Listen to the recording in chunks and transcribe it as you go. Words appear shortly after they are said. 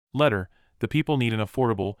Letter: the people need an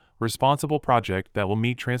affordable, responsible project that will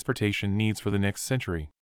meet transportation needs for the next century.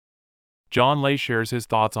 John Lay shares his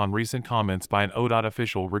thoughts on recent comments by an ODOT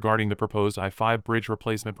official regarding the proposed I-5 bridge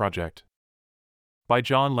replacement project. By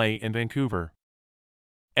John Lay in Vancouver.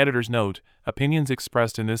 Editor's note: opinions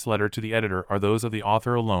expressed in this letter to the editor are those of the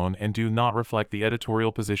author alone and do not reflect the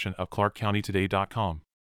editorial position of ClarkCountyToday.com.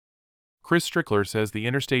 Chris Strickler says the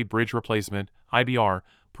Interstate Bridge Replacement (IBR)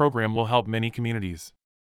 program will help many communities.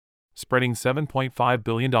 Spreading $7.5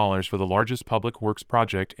 billion for the largest public works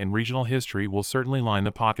project in regional history will certainly line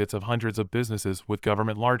the pockets of hundreds of businesses with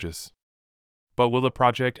government largesse. But will the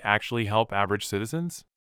project actually help average citizens?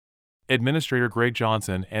 Administrator Greg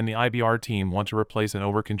Johnson and the IBR team want to replace an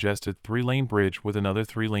overcongested 3-lane bridge with another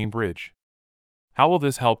 3-lane bridge. How will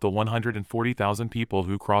this help the 140,000 people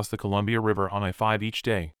who cross the Columbia River on I-5 each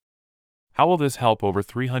day? How will this help over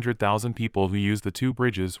 300,000 people who use the two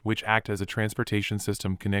bridges which act as a transportation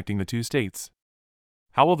system connecting the two states?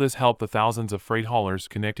 How will this help the thousands of freight haulers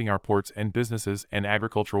connecting our ports and businesses and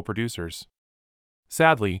agricultural producers?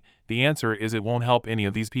 Sadly, the answer is it won't help any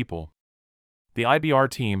of these people. The IBR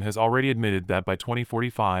team has already admitted that by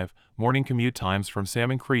 2045, morning commute times from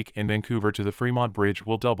Salmon Creek in Vancouver to the Fremont Bridge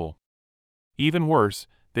will double. Even worse,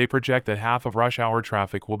 they project that half of rush hour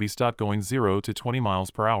traffic will be stuck going 0 to 20 miles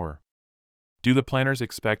per hour. Do the planners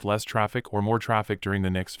expect less traffic or more traffic during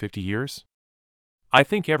the next 50 years? I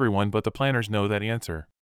think everyone but the planners know that answer.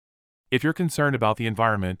 If you're concerned about the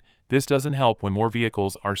environment, this doesn't help when more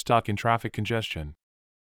vehicles are stuck in traffic congestion.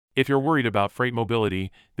 If you're worried about freight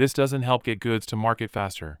mobility, this doesn't help get goods to market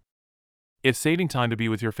faster. If saving time to be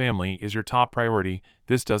with your family is your top priority,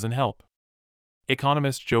 this doesn't help.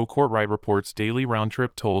 Economist Joe Courtwright reports daily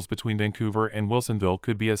round-trip tolls between Vancouver and Wilsonville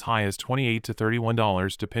could be as high as $28 to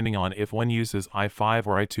 $31 depending on if one uses I-5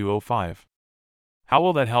 or I-205. How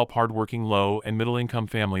will that help hardworking low- and middle-income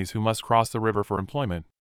families who must cross the river for employment?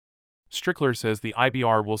 Strickler says the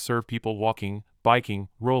IBR will serve people walking, biking,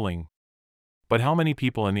 rolling. But how many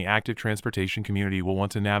people in the active transportation community will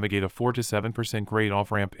want to navigate a 4 to 7% grade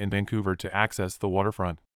off-ramp in Vancouver to access the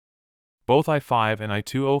waterfront? Both I-5 and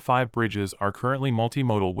I-205 bridges are currently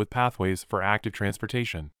multimodal with pathways for active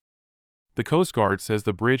transportation. The Coast Guard says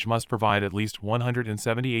the bridge must provide at least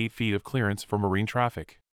 178 feet of clearance for marine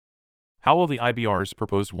traffic. How will the IBR's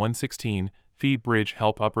proposed 116-feet bridge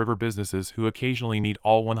help upriver businesses who occasionally need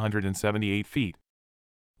all 178 feet?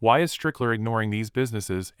 Why is Strickler ignoring these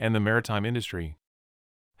businesses and the maritime industry?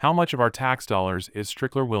 How much of our tax dollars is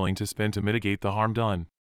Strickler willing to spend to mitigate the harm done?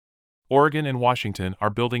 Oregon and Washington are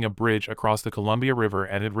building a bridge across the Columbia River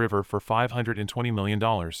at Hood River for $520 million.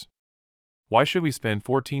 Why should we spend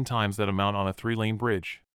 14 times that amount on a 3-lane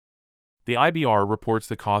bridge? The IBR reports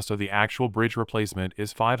the cost of the actual bridge replacement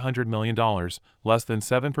is $500 million, less than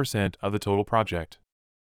 7% of the total project.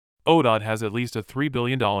 ODOT has at least a $3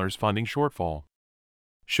 billion funding shortfall.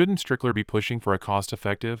 Shouldn't Strickler be pushing for a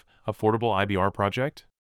cost-effective, affordable IBR project?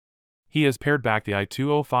 He has pared back the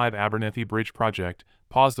I-205 Abernethy Bridge project,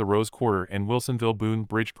 paused the Rose Quarter and Wilsonville-Boone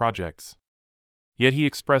Bridge projects. Yet he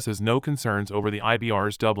expresses no concerns over the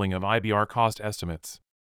IBR's doubling of IBR cost estimates.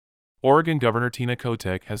 Oregon Governor Tina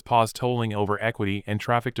Kotek has paused tolling over equity and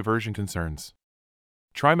traffic diversion concerns.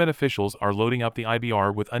 TriMet officials are loading up the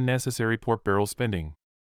IBR with unnecessary pork barrel spending.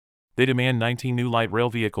 They demand 19 new light rail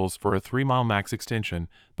vehicles for a 3-mile max extension,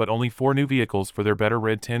 but only 4 new vehicles for their better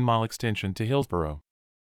red 10-mile extension to Hillsborough.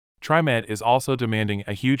 TriMet is also demanding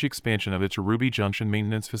a huge expansion of its Ruby Junction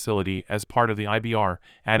maintenance facility as part of the IBR,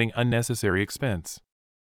 adding unnecessary expense.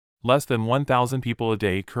 Less than 1,000 people a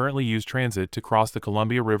day currently use transit to cross the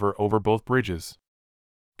Columbia River over both bridges.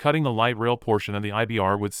 Cutting the light rail portion of the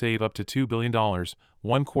IBR would save up to $2 billion,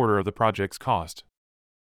 1/4 of the project's cost.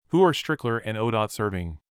 Who are Strickler and ODOT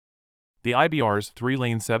serving? The IBR's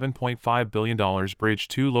 3-lane $7.5 billion Bridge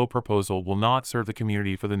Too Low proposal will not serve the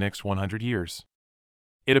community for the next 100 years.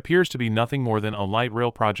 It appears to be nothing more than a light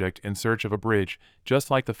rail project in search of a bridge,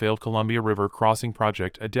 just like the failed Columbia River crossing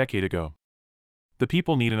project a decade ago. The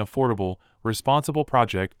people need an affordable, responsible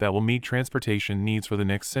project that will meet transportation needs for the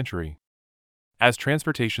next century. As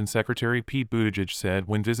Transportation Secretary Pete Buttigieg said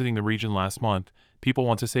when visiting the region last month, people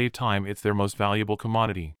want to save time, it's their most valuable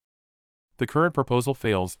commodity. The current proposal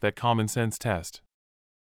fails that common sense test.